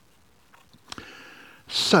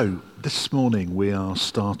So, this morning we are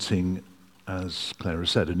starting, as Clara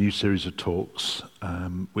said, a new series of talks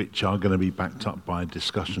which are going to be backed up by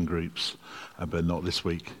discussion groups, but not this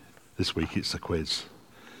week. This week it's a quiz.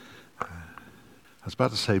 I was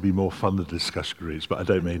about to say it'd be more fun than discussion groups, but I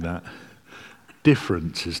don't mean that.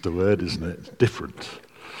 Different is the word, isn't it? Different.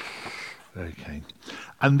 Okay.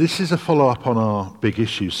 And this is a follow-up on our Big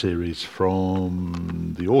Issue series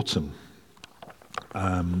from the autumn.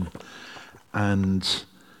 And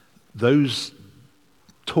those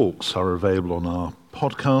talks are available on our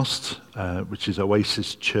podcast, which is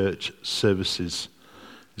Oasis Church Services.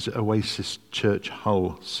 Is it Oasis Church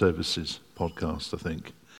Hull Services podcast, I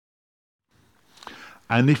think.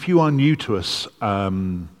 And if you are new to us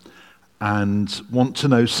and want to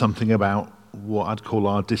know something about what I'd call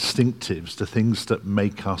our distinctives, the things that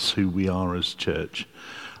make us who we are as church,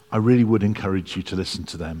 I really would encourage you to listen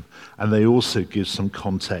to them. And they also give some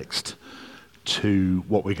context to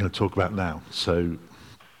what we're going to talk about now. So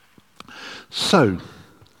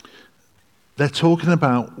they're talking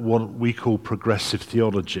about what we call progressive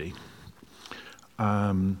theology.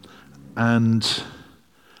 And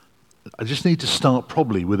I just need to start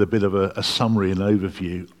probably with a bit of a summary and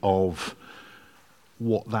overview of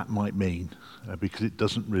what that might mean, because it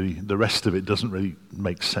doesn't really, the rest of it doesn't really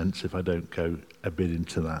make sense if I don't go a bit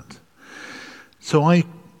into that. So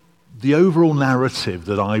the overall narrative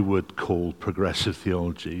that I would call progressive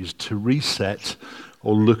theology is to reset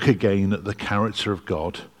or look again at the character of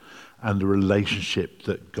God and the relationship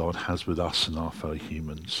that God has with us and our fellow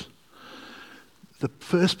humans. The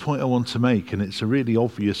first point I want to make, and it's a really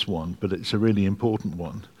obvious one, but it's a really important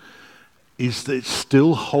one, is that it's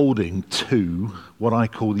still holding to what I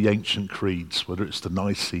call the ancient creeds, whether it's the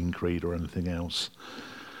Nicene Creed or anything else.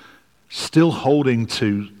 Still holding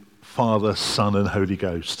to Father, Son, and Holy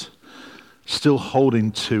Ghost. Still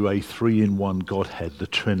holding to a three-in-one Godhead, the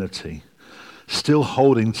Trinity. Still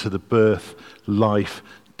holding to the birth, life,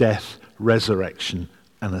 death, resurrection,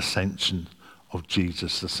 and ascension of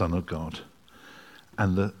Jesus, the Son of God.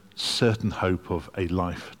 And the certain hope of a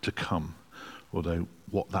life to come. Although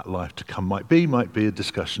what that life to come might be a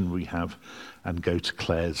discussion we have and go to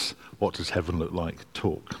Claire's What Does Heaven Look Like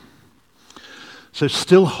talk. So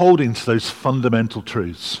still holding to those fundamental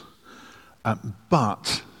truths,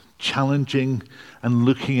 but challenging and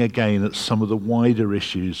looking again at some of the wider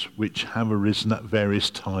issues which have arisen at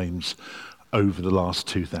various times over the last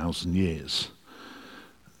 2,000 years.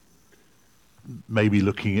 Maybe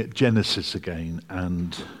looking at Genesis again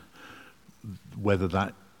and whether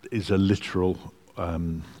that is a literal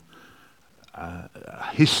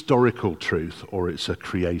historical truth or it's a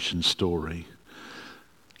creation story.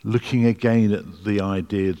 Looking again at the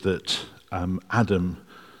idea that Adam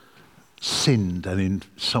sinned and in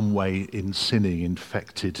some way in sinning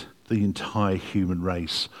infected the entire human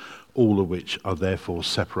race, all of which are therefore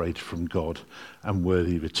separated from God and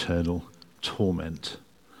worthy of eternal torment.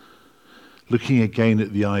 Looking again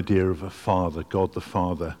at the idea of a father, God the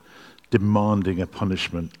Father, demanding a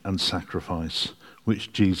punishment and sacrifice,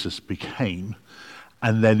 which Jesus became.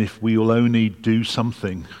 And then if we will only do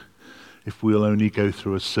something, if we'll only go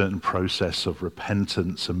through a certain process of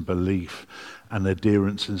repentance and belief and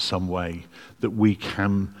adherence in some way, that we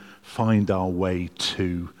can find our way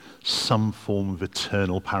to some form of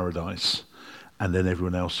eternal paradise, and then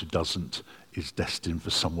everyone else who doesn't is destined for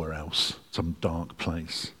somewhere else, some dark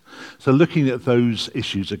place. So looking at those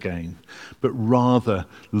issues again, but rather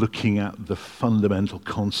looking at the fundamental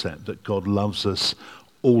concept that God loves us,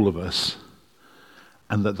 all of us,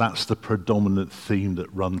 and that's the predominant theme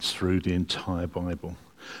that runs through the entire Bible.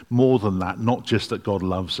 More than that, not just that God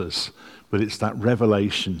loves us, but it's that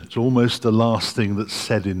revelation. It's almost the last thing that's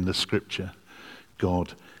said in the scripture.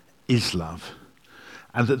 God is love.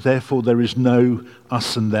 And that therefore there is no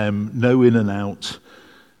us and them, no in and out,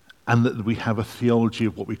 and that we have a theology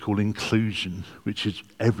of what we call inclusion, which is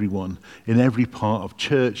everyone, in every part of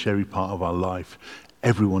church, every part of our life,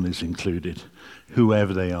 everyone is included,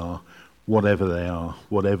 whoever they are, whatever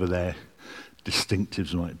their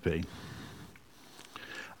distinctives might be.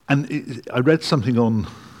 And I read something on,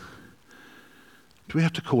 do we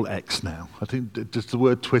have to call X now? I think, does the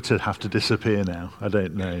word Twitter have to disappear now? I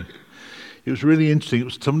don't know. It was really interesting. It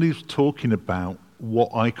was somebody who was talking about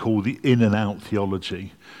what I call the in and out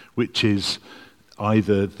theology, which is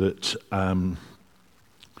either that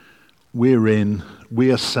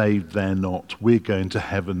we are saved, they're not. We're going to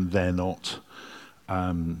heaven, they're not.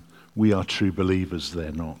 We are true believers,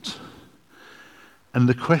 they're not. And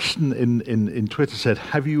the question in Twitter said,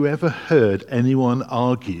 have you ever heard anyone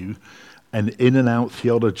argue an in and out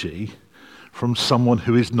theology from someone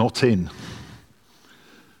who is not in?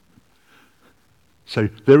 So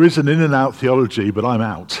there is an in and out theology, but I'm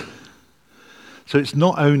out. So it's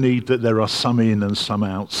not only that there are some in and some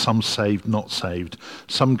out, some saved, not saved,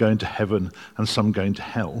 some going to heaven and some going to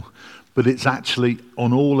hell, but it's actually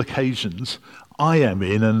on all occasions, I am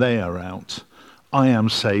in and they are out. I am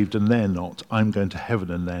saved and they're not. I'm going to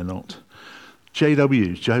heaven and they're not.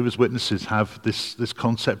 JWs, Jehovah's Witnesses, have this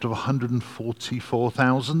concept of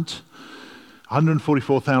 144,000.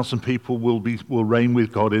 144,000 people will reign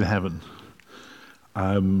with God in heaven.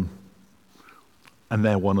 And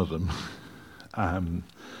they're one of them. I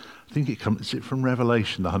think is it from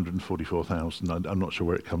Revelation, the 144,000? I'm not sure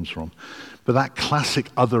where it comes from. But that classic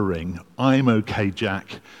othering, I'm okay,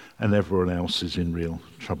 Jack, and everyone else is in real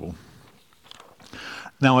trouble.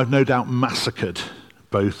 Now, I've no doubt massacred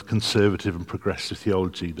both conservative and progressive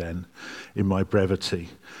theology then in my brevity.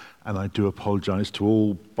 And I do apologize to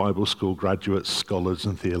all Bible school graduates, scholars,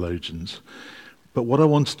 and theologians. But what I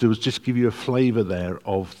want to do is just give you a flavor there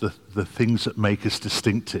of the things that make us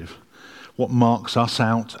distinctive, what marks us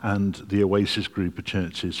out and the Oasis group of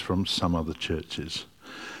churches from some other churches,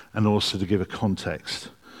 and also to give a context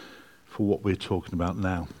for what we're talking about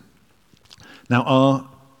now. Now, our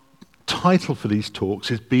title for these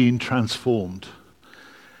talks is Being Transformed,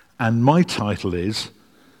 and my title is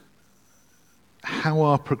How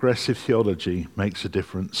Our Progressive Theology Makes a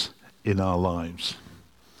Difference in Our Lives.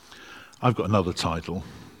 I've got another title,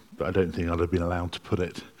 but I don't think I'd have been allowed to put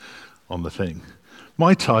it on the thing.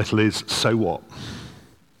 My title is So What?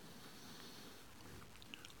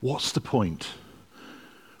 What's the point?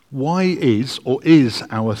 Why is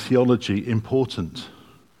our theology important?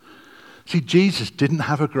 See, Jesus didn't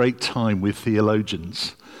have a great time with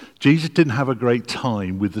theologians. Jesus didn't have a great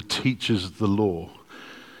time with the teachers of the law,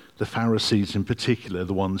 the Pharisees in particular,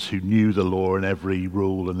 the ones who knew the law and every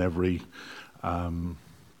rule and every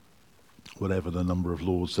whatever the number of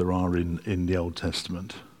laws there are in the Old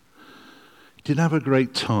Testament. He didn't have a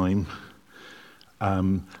great time,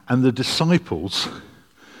 and the disciples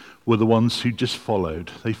were the ones who just followed.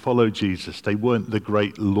 They followed Jesus. They weren't the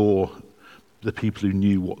great law, the people who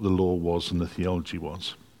knew what the law was and the theology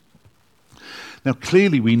was. Now,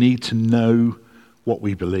 clearly we need to know what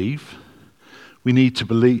we believe. We need to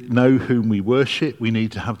know whom we worship. We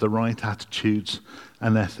need to have the right attitudes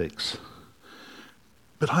and ethics.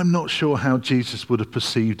 But I'm not sure how Jesus would have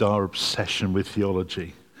perceived our obsession with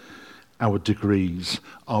theology, our degrees,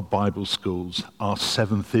 our Bible schools, our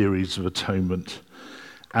 7 theories of atonement,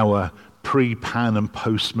 our pre-pan and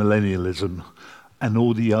post-millennialism, and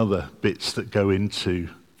all the other bits that go into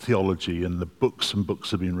theology and the books and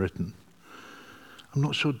books have been written. I'm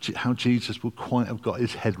not sure how Jesus would quite have got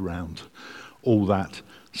his head round all that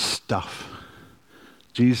stuff.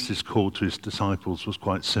 Jesus' call to his disciples was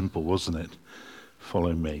quite simple, wasn't it?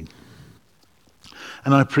 Follow me.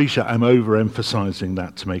 And I appreciate I'm overemphasizing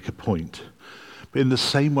that to make a point. But in the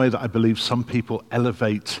same way that I believe some people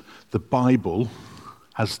elevate the Bible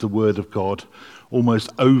as the Word of God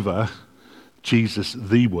almost over Jesus,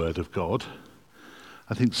 the Word of God,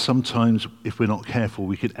 I think sometimes, if we're not careful,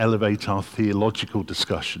 we could elevate our theological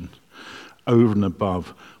discussion over and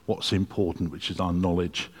above what's important, which is our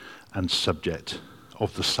knowledge and subject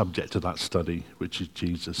of that study, which is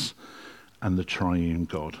Jesus and the triune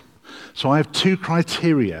God. So I have 2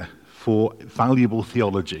 criteria for valuable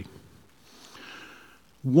theology.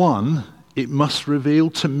 1, it must reveal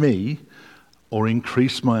to me or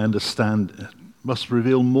increase my understanding, must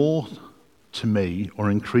reveal more to me or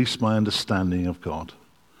increase my understanding of God.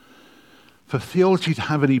 For theology to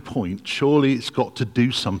have any point, surely it's got to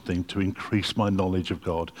do something to increase my knowledge of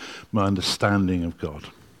God, my understanding of God.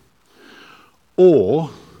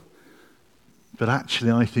 But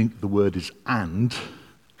actually I think the word is and,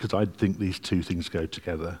 because I think these 2 things go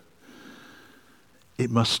together. It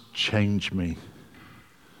must change me.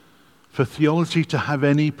 For theology to have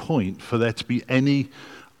any point, for there to be any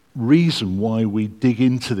reason why we dig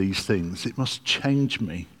into these things, it must change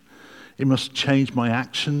me. It must change my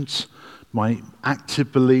actions, my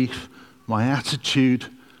active belief, my attitude,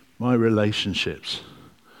 my relationships.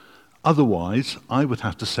 Otherwise, I would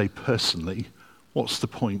have to say personally, what's the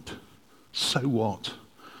point? So what?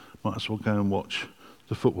 Might as well go and watch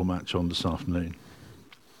the football match on this afternoon.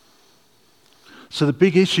 So the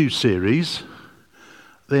Big Issue series,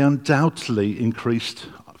 they undoubtedly increased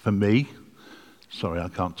for me. Sorry, I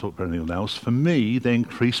can't talk for anyone else. For me, they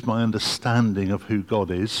increased my understanding of who God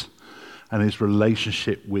is and his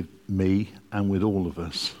relationship with me and with all of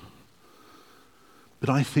us. But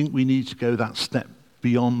I think we need to go that step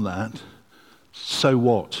beyond that. So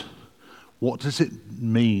what? What does it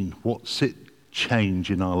mean? What's it change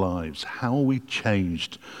in our lives? How are we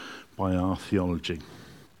changed by our theology?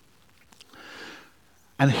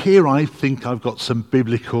 And here I think I've got some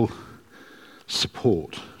biblical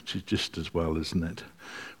support, which is just as well, isn't it?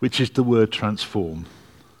 Which is the word transform.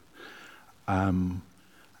 And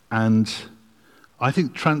I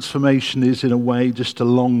think transformation is, in a way, just a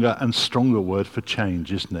longer and stronger word for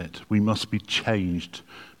change, isn't it? We must be changed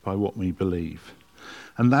by what we believe.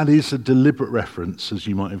 And that is a deliberate reference, as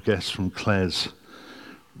you might have guessed from Claire's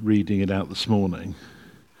reading it out this morning.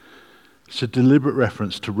 It's a deliberate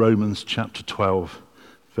reference to Romans chapter 12,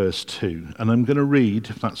 verse 2. And I'm going to read,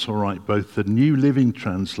 if that's all right, both the New Living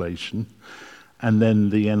Translation and then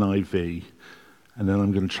the NIV. And then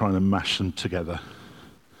I'm going to try and mash them together,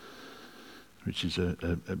 which is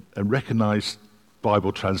a recognized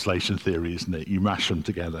Bible translation theory, isn't it? You mash them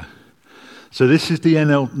together. So this is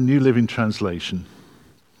the New Living Translation.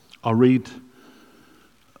 I'll read,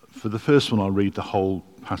 for the first one, I'll read the whole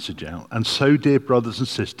passage out. And so, dear brothers and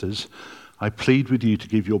sisters, I plead with you to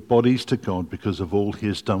give your bodies to God because of all he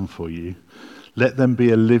has done for you. Let them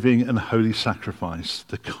be a living and holy sacrifice,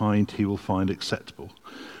 the kind he will find acceptable.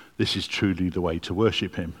 This is truly the way to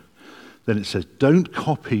worship him. Then it says, don't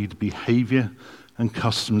copy the behavior and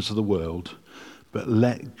customs of the world, but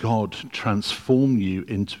let God transform you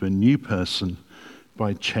into a new person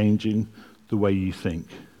by changing the way you think.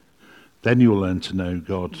 Then you'll learn to know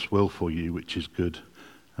God's will for you, which is good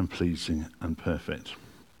and pleasing and perfect.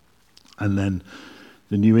 And then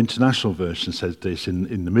the New International Version says this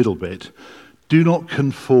in the middle bit, do not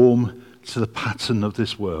conform to the pattern of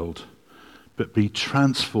this world, but be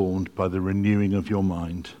transformed by the renewing of your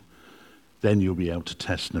mind. Then you'll be able to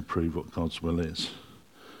test and approve what God's will is.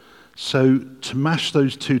 So to mash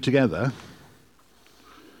those two together,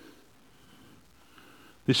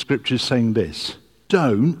 this scripture is saying this: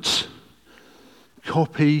 don't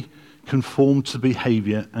copy, conform to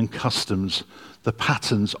behavior and customs, the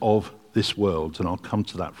patterns of this world. And I'll come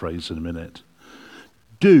to that phrase in a minute.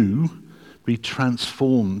 Do be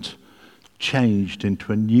transformed, changed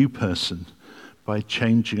into a new person by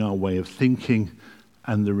changing our way of thinking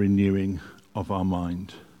and the renewing of our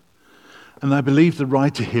mind. And I believe the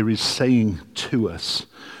writer here is saying to us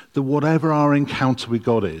that whatever our encounter with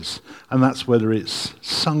God is, and that's whether it's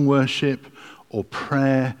sung worship or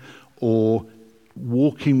prayer or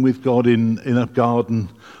walking with God in a garden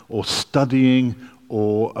or studying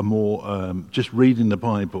or a more just reading the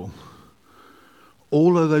Bible,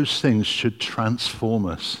 all of those things should transform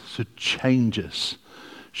us, should change us,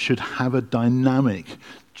 should have a dynamic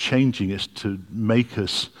changing us to make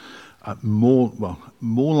us more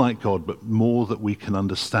like God, but more that we can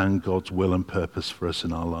understand God's will and purpose for us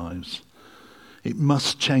in our lives. It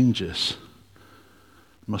must change us,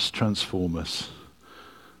 must transform us.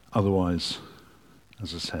 Otherwise,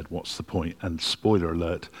 as I said, what's the point? And spoiler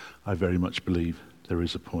alert, I very much believe there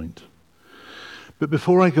is a point. But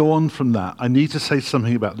before I go on from that, I need to say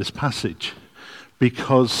something about this passage,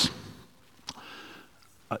 because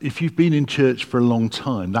if you've been in church for a long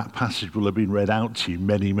time, that passage will have been read out to you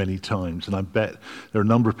many, many times. And I bet there are a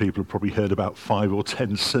number of people who have probably heard about 5 or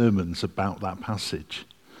 10 sermons about that passage.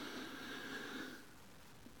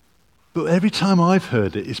 But every time I've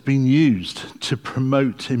heard it, it's been used to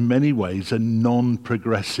promote, in many ways, a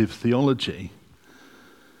non-progressive theology.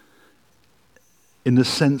 In the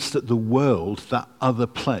sense that the world, that other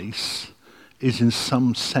place, is in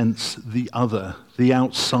some sense the other, the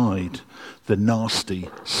outside, the nasty,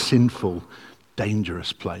 sinful,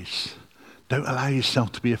 dangerous place. Don't allow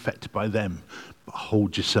yourself to be affected by them, but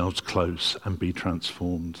hold yourselves close and be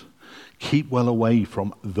transformed. Keep well away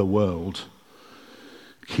from the world.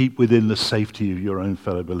 Keep within the safety of your own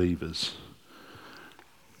fellow believers.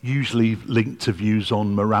 Usually linked to views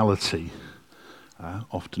on morality,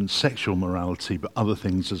 often sexual morality, but other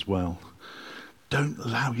things as well. Don't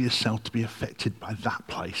allow yourself to be affected by that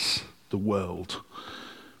place, the world,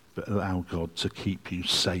 but allow God to keep you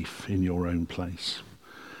safe in your own place.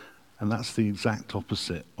 And that's the exact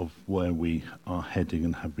opposite of where we are heading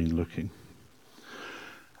and have been looking.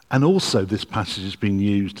 And also this passage has been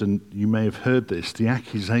used, and you may have heard this, the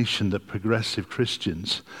accusation that progressive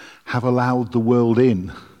Christians have allowed the world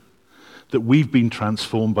in, that we've been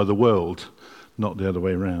transformed by the world, not the other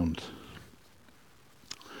way around.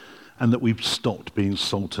 And that we've stopped being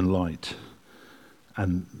salt and light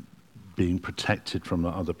and being protected from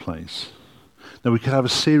that other place. Now we could have a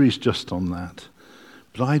series just on that,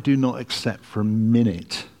 but I do not accept for a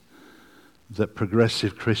minute that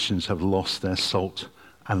progressive Christians have lost their salt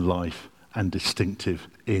and life and distinctive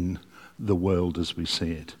in the world as we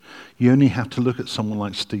see it. You only have to look at someone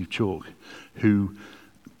like Steve Chalk, who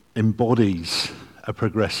embodies a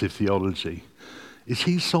progressive theology. Is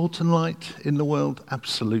he salt and light in the world?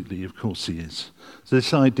 Absolutely, of course he is. So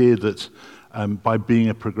this idea that by being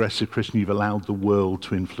a progressive Christian, you've allowed the world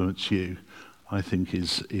to influence you, I think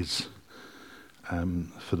is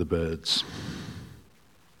for the birds.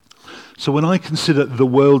 So when I consider the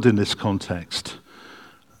world in this context,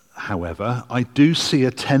 however, I do see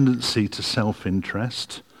a tendency to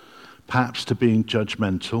self-interest, perhaps to being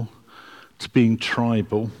judgmental, to being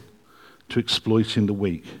tribal, to exploiting the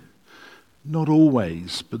weak. Not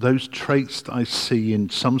always, but those traits that I see in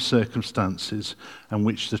some circumstances and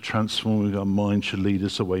which the transforming of our mind should lead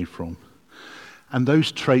us away from. And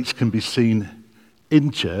those traits can be seen in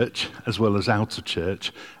church as well as out of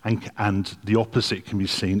church, and the opposite can be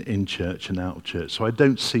seen in church and out of church. So I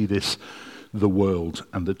don't see this, the world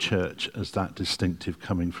and the church, as that distinctive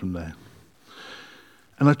coming from there.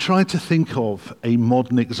 And I tried to think of a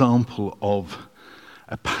modern example of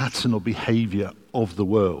a pattern or behavior of the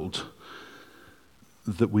world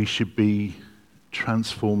that we should be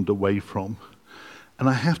transformed away from. And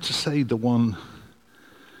I have to say the one,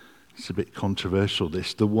 it's a bit controversial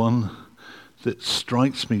this, the one that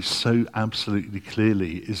strikes me so absolutely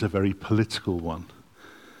clearly is a very political one.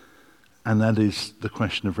 And that is the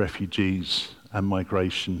question of refugees and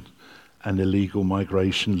migration and illegal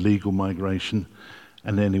migration, legal migration,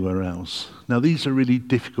 and anywhere else. Now these are really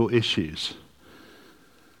difficult issues.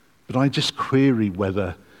 But I just query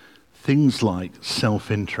whether things like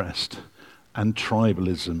self-interest and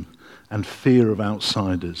tribalism and fear of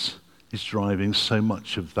outsiders is driving so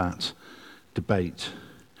much of that debate,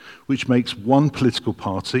 which makes one political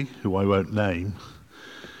party, who I won't name,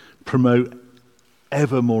 promote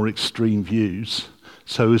ever more extreme views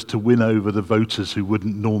so as to win over the voters who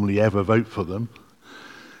wouldn't normally ever vote for them,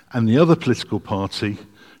 and the other political party,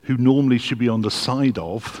 who normally should be on the side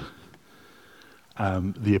of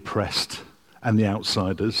the oppressed and the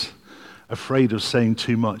outsiders, afraid of saying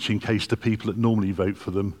too much in case the people that normally vote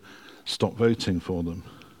for them stop voting for them.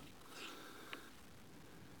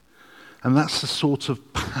 And that's the sort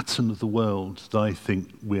of pattern of the world that I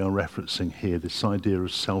think we are referencing here, this idea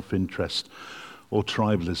of self-interest or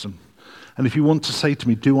tribalism. And if you want to say to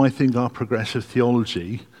me, do I think our progressive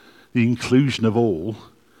theology, the inclusion of all,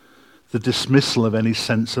 the dismissal of any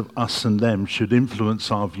sense of us and them, should influence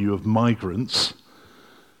our view of migrants?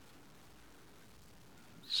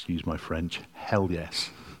 Excuse my French, hell yes.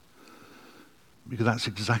 Because that's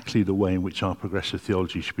exactly the way in which our progressive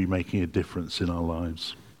theology should be making a difference in our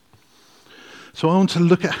lives. So I want to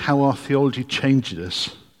look at how our theology changes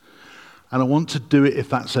us, and I want to do it, if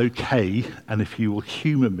that's okay, and if you will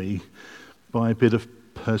humour me, by a bit of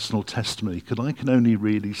personal testimony, because I can only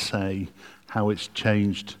really say how it's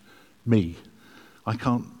changed me. I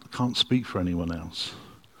can't speak for anyone else.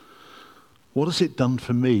 What has it done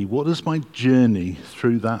for me? What has my journey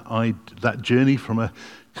through that journey from a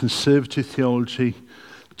conservative theology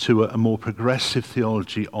to a more progressive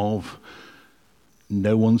theology of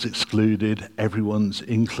no one's excluded, everyone's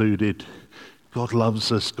included, God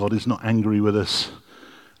loves us, God is not angry with us,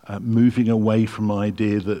 moving away from the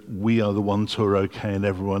idea that we are the ones who are okay and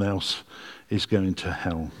everyone else is going to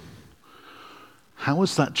hell. How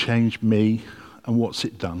has that changed me, and what's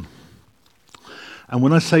it done? And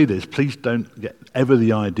when I say this, please don't get ever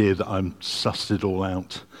the idea that I'm sussed it all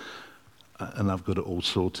out and I've got it all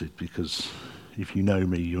sorted, because if you know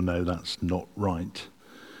me, you'll know that's not right.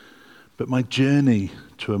 But my journey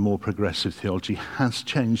to a more progressive theology has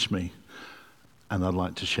changed me, and I'd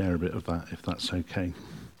like to share a bit of that, if that's okay.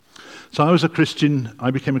 So I was a Christian.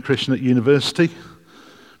 I became a Christian at university,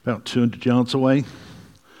 about 200 yards away,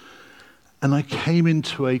 and I came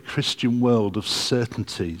into a Christian world of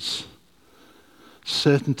certainties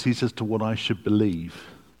as to what I should believe,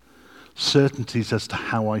 certainties as to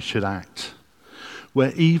how I should act,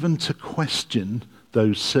 where even to question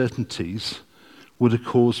those certainties would have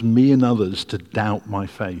caused me and others to doubt my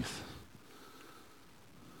faith.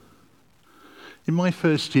 In my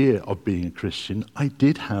first year of being a Christian, I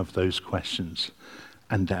did have those questions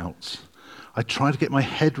and doubts. I tried to get my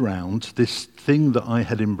head round this thing that I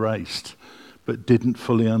had embraced but didn't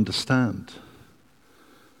fully understand.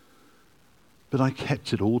 But I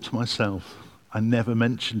kept it all to myself. I never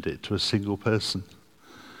mentioned it to a single person.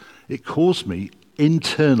 It caused me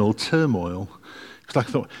internal turmoil, because I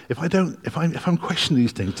thought, if I'm questioning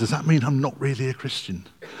these things, does that mean I'm not really a Christian?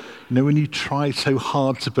 You know, when you try so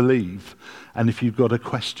hard to believe, and if you've got a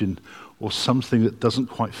question or something that doesn't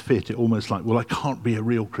quite fit, it almost like, well, I can't be a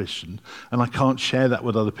real Christian, and I can't share that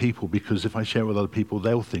with other people, because if I share it with other people,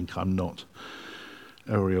 they'll think I'm not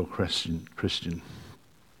a real Christian.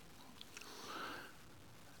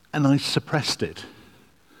 And I suppressed it.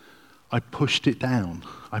 I pushed it down.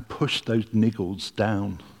 I pushed those niggles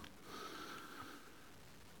down.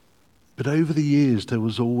 But over the years, there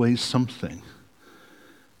was always something.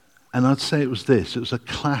 And I'd say it was this. It was a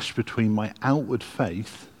clash between my outward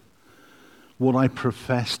faith, what I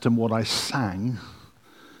professed and what I sang,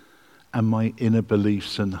 and my inner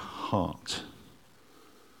beliefs and heart.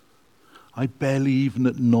 I barely even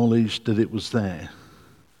acknowledged that it was there.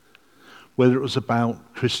 Whether it was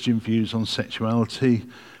about Christian views on sexuality,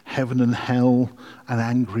 heaven and hell, an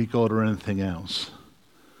angry God, or anything else.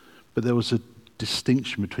 But there was a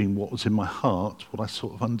distinction between what was in my heart, what I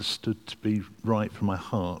sort of understood to be right from my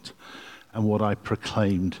heart, and what I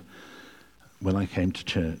proclaimed when I came to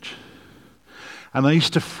church. And I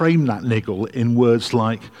used to frame that niggle in words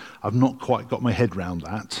like, I've not quite got my head round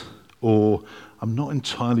that, or I'm not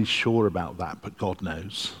entirely sure about that, but God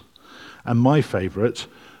knows. And my favourite,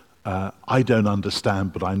 I don't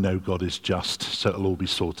understand, but I know God is just, so it'll all be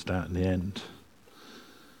sorted out in the end.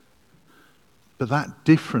 But that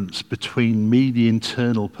difference between me, the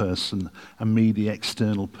internal person, and me, the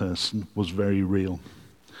external person, was very real.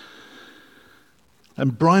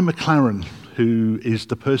 And Brian McLaren, who is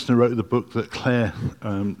the person who wrote the book that Claire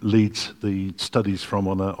leads the studies from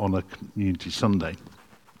on a Community Sunday,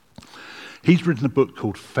 he's written a book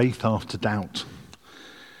called Faith After Doubt.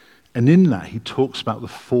 And in that, he talks about the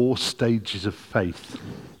 4 stages of faith.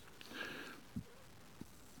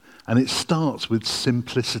 And it starts with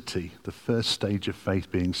simplicity, the first stage of faith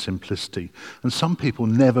being simplicity. And some people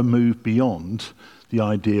never move beyond the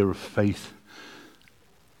idea of faith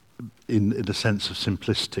in the sense of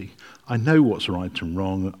simplicity. I know what's right and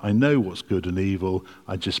wrong. I know what's good and evil.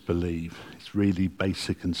 I just believe. It's really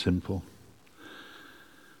basic and simple.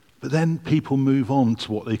 But then people move on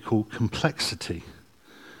to what they call complexity.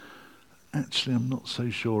 Actually, I'm not so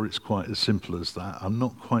sure it's quite as simple as that. I'm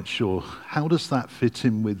not quite sure. How does that fit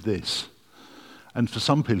in with this? And for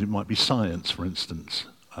some people, it might be science, for instance,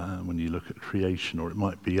 when you look at creation, or it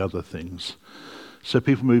might be other things. So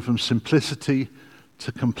people move from simplicity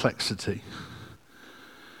to complexity.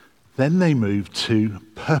 Then they move to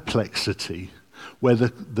perplexity, where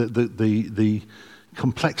the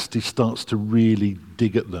complexity starts to really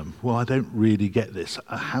dig at them. Well, I don't really get this.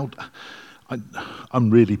 I'm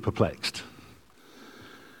really perplexed.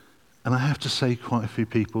 And I have to say quite a few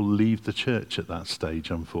people leave the church at that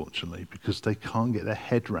stage, unfortunately, because they can't get their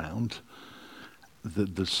head round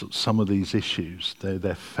some of these issues.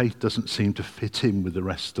 Their faith doesn't seem to fit in with the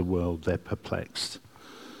rest of the world. They're perplexed.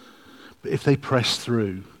 But if they press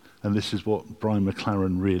through, and this is what Brian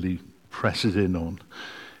McLaren really presses in on,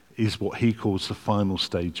 is what he calls the final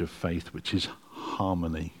stage of faith, which is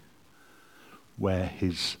harmony, where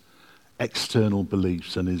his external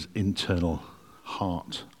beliefs and his internal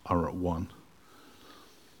heart are at one.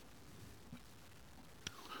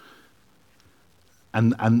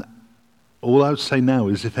 And all I would say now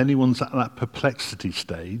is, if anyone's at that perplexity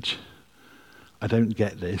stage, I don't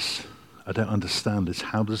get this, I don't understand this,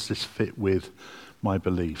 how does this fit with my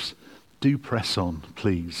beliefs? Do press on,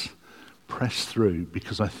 please. Press through,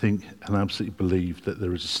 because I think and absolutely believe that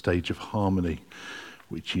there is a stage of harmony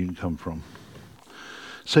which you can come from.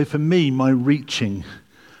 So for me,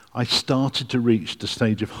 I started to reach the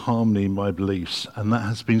stage of harmony in my beliefs, and that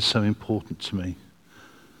has been so important to me.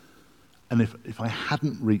 And if I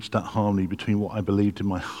hadn't reached that harmony between what I believed in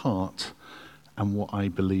my heart and what I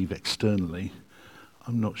believe externally,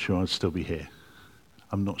 I'm not sure I'd still be here.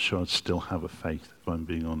 I'm not sure I'd still have a faith, if I'm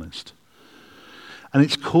being honest. And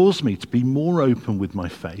it's caused me to be more open with my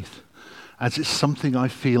faith, as it's something I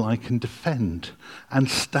feel I can defend and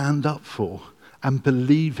stand up for and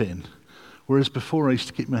believe in. Whereas before I used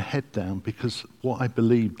to keep my head down because what I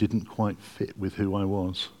believed didn't quite fit with who I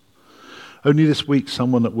was. Only this week,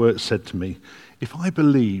 someone at work said to me, if I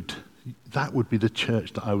believed, that would be the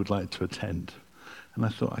church that I would like to attend. And I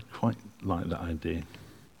thought, I quite like that idea.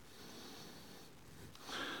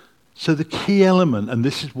 So the key element, and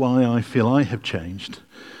this is why I feel I have changed,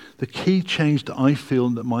 the key change that I feel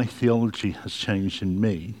that my theology has changed in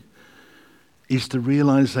me is the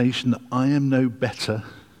realization that I am no better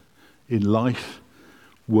in life,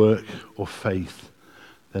 work, or faith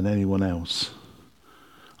than anyone else.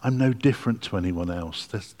 I'm no different to anyone else.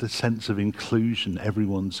 There's the sense of inclusion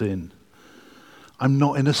everyone's in. I'm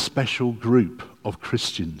not in a special group of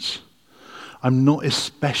Christians. I'm not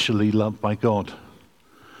especially loved by God.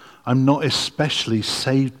 I'm not especially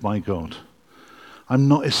saved by God. I'm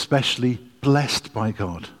not especially blessed by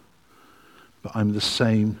God. But I'm the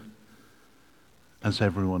same as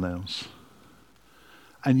everyone else.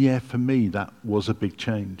 And yeah, for me, that was a big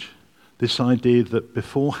change. This idea that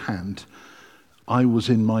beforehand, I was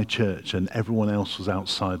in my church and everyone else was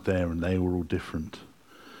outside there and they were all different.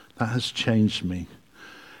 That has changed me.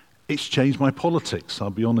 It's changed my politics,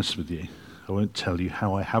 I'll be honest with you. I won't tell you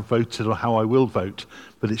how I have voted or how I will vote,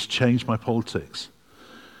 but it's changed my politics.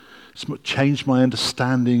 It's changed my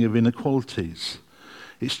understanding of inequalities.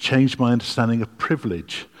 It's changed my understanding of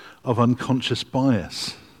privilege, of unconscious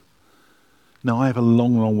bias. Now, I have a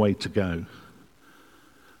long, long way to go.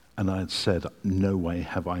 And I had said, no way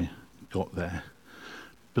have I got there.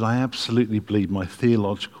 But I absolutely believe my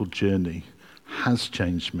theological journey has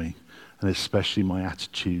changed me, and especially my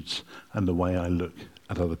attitudes and the way I look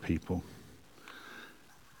at other people.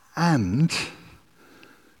 And,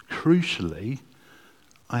 crucially,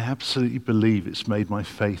 I absolutely believe it's made my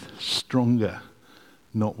faith stronger,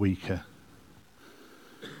 not weaker.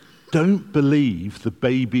 Don't believe the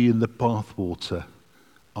baby in the bathwater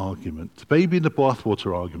argument. The baby in the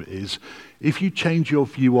bathwater argument is, if you change your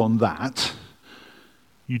view on that,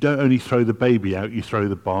 you don't only throw the baby out, you throw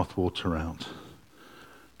the bathwater out.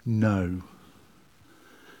 No.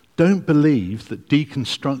 Don't believe that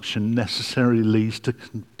deconstruction necessarily leads to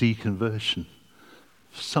deconversion.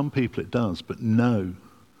 For some people it does, but no.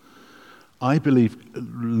 I believe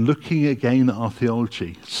looking again at our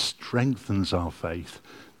theology strengthens our faith,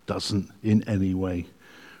 doesn't in any way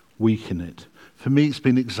weaken it. For me, it's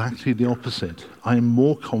been exactly the opposite. I am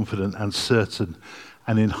more confident and certain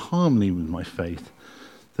and in harmony with my faith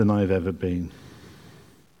than I've ever been.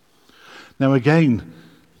 Now again,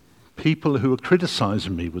 people who are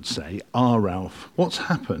criticizing me would say, Ralph, what's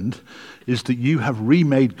happened is that you have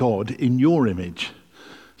remade God in your image.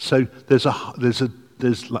 So there's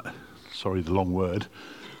sorry, the long word.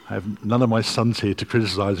 I have none of my sons here to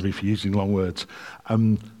criticize me for using long words.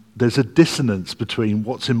 There's a dissonance between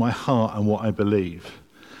what's in my heart and what I believe.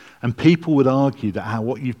 And people would argue that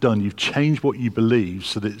what you've done, you've changed what you believe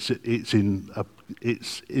so that it's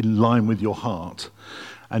in line with your heart,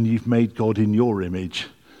 and you've made God in your image,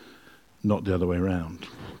 not the other way around.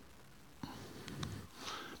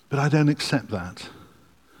 But I don't accept that.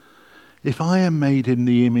 If I am made in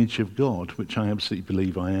the image of God, which I absolutely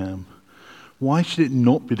believe I am, why should it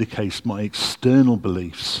not be the case my external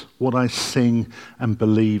beliefs, what I sing and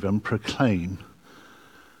believe and proclaim,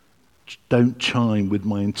 don't chime with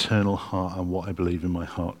my internal heart and what I believe in my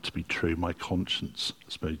heart to be true, my conscience,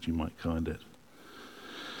 I suppose you might kind it.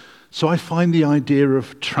 So I find the idea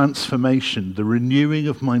of transformation, the renewing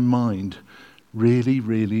of my mind, really,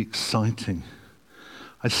 really exciting.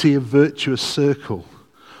 I see a virtuous circle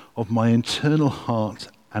of my internal heart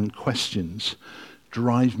and questions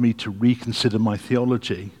drive me to reconsider my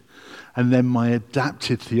theology, and then my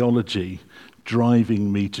adapted theology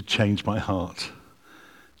driving me to change my heart.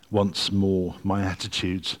 Once more, my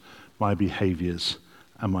attitudes, my behaviors,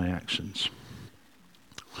 and my actions.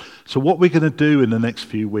 So what we're going to do in the next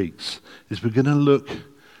few weeks is we're going to look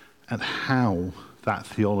at how that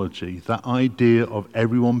theology, that idea of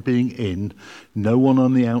everyone being in, no one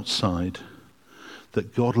on the outside,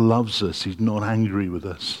 that God loves us, he's not angry with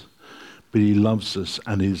us, but he loves us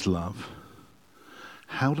and is love.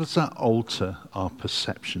 How does that alter our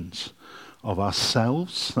perceptions of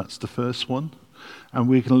ourselves? That's the first one. And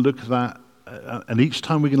we're going to look at that, and each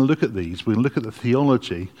time we're going to look at these, we're going to look at the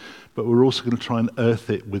theology, but we're also going to try and earth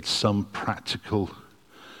it with some practical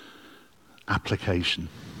application.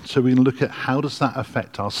 So we're going to look at how does that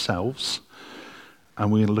affect ourselves,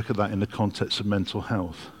 and we're going to look at that in the context of mental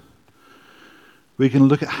health. We're going to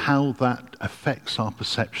look at how that affects our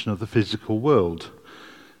perception of the physical world,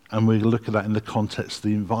 and we're going to look at that in the context of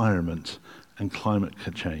the environment and climate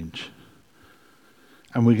change.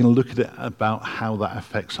 And we're going to look at it about how that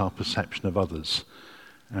affects our perception of others,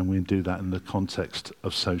 and we do that in the context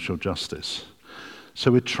of social justice.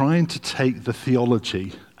 So we're trying to take the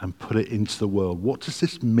theology and put it into the world. What does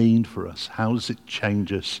this mean for us? How does it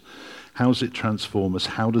change us? How does it transform us?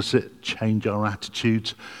 How does it change our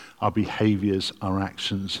attitudes, our behaviors, our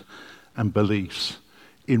actions, and beliefs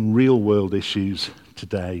in real world issues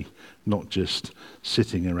today, not just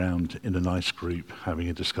sitting around in a nice group having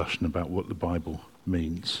a discussion about what the Bible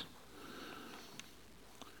means.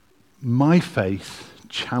 My faith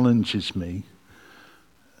challenges me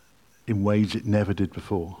in ways it never did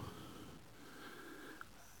before.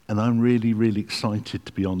 And I'm really, really excited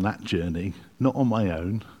to be on that journey, not on my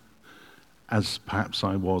own, as perhaps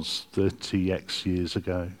I was 30x years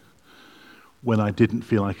ago, when I didn't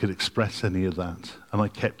feel I could express any of that, and I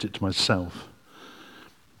kept it to myself,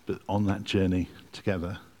 but on that journey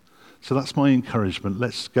together. So that's my encouragement.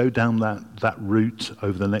 Let's go down that route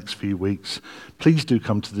over the next few weeks. Please do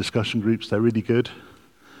come to discussion groups. They're really good.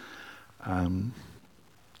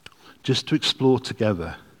 Just to explore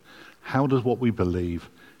together, how does what we believe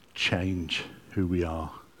change who we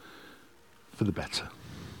are for the better?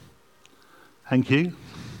 Thank you.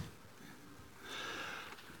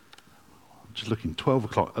 Just looking, 12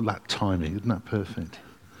 o'clock, at that timing, isn't that perfect?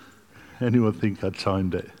 Anyone think I'd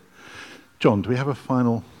timed it? John, do we have a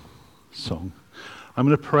final song? I'm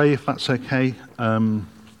going to pray if that's okay, and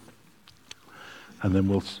then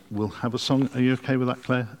we'll have a song. Are you okay with that,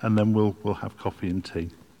 Claire? And then we'll have coffee and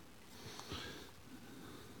tea.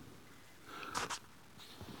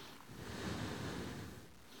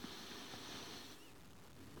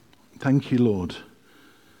 Thank you, Lord,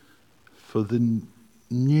 for the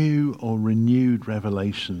new or renewed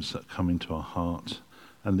revelations that come into our heart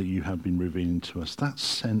and that you have been revealing to us. That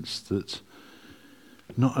sense that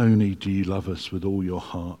not only do you love us with all your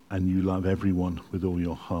heart and you love everyone with all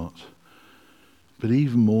your heart, but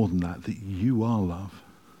even more than that, that you are love.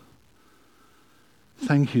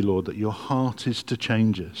 Thank you, Lord, that your heart is to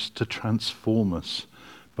change us, to transform us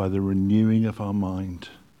by the renewing of our mind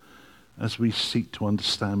as we seek to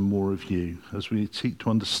understand more of you, as we seek to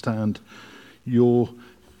understand your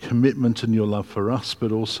commitment and your love for us,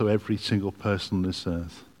 but also every single person on this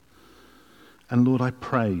earth. And Lord, I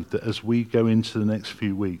pray that as we go into the next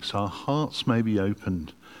few weeks, our hearts may be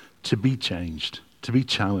opened to be changed, to be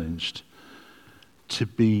challenged, to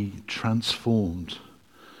be transformed.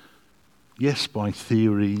 Yes, by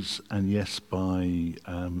theories and yes, by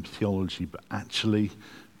theology, but actually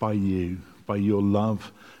by you, by your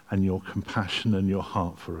love and your compassion and your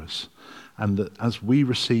heart for us. And that as we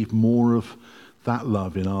receive more of that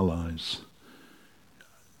love in our lives,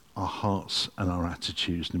 our hearts and our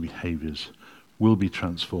attitudes and behaviors will be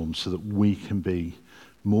transformed so that we can be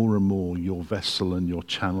more and more your vessel and your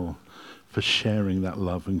channel for sharing that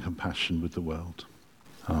love and compassion with the world.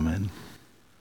 Amen.